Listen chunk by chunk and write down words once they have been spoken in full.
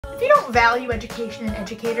If you don't value education and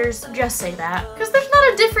educators, just say that. Because there's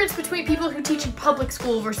not a difference between people who teach in public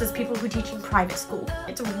school versus people who teach in private school.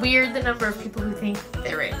 It's weird the number of people who think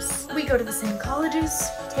there is. We go to the same colleges,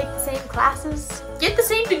 take the same classes, get the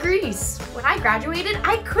same degrees. When I graduated,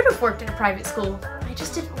 I could have worked in a private school. I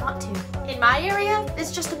just didn't want to. In my area,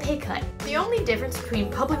 it's just a pay cut. The only difference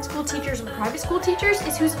between public school teachers and private school teachers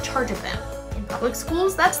is who's in charge of them. In public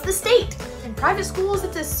schools, that's the state. In private schools,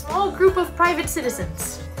 it's a small group of private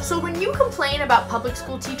citizens. So when you complain about public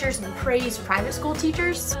school teachers and praise private school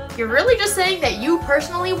teachers, you're really just saying that you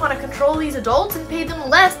personally want to control these adults and pay them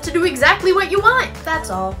less to do exactly what you want. That's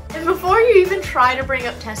all. And before you even try to bring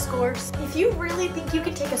up test scores, if you really think you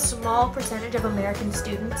can take a small percentage of American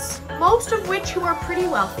students, most of which who are pretty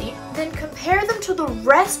wealthy, then compare them to the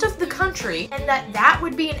rest of the country, and that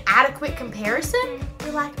would be an adequate comparison,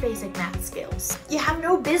 you lack basic math skills. You have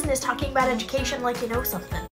no business talking about education like you know something.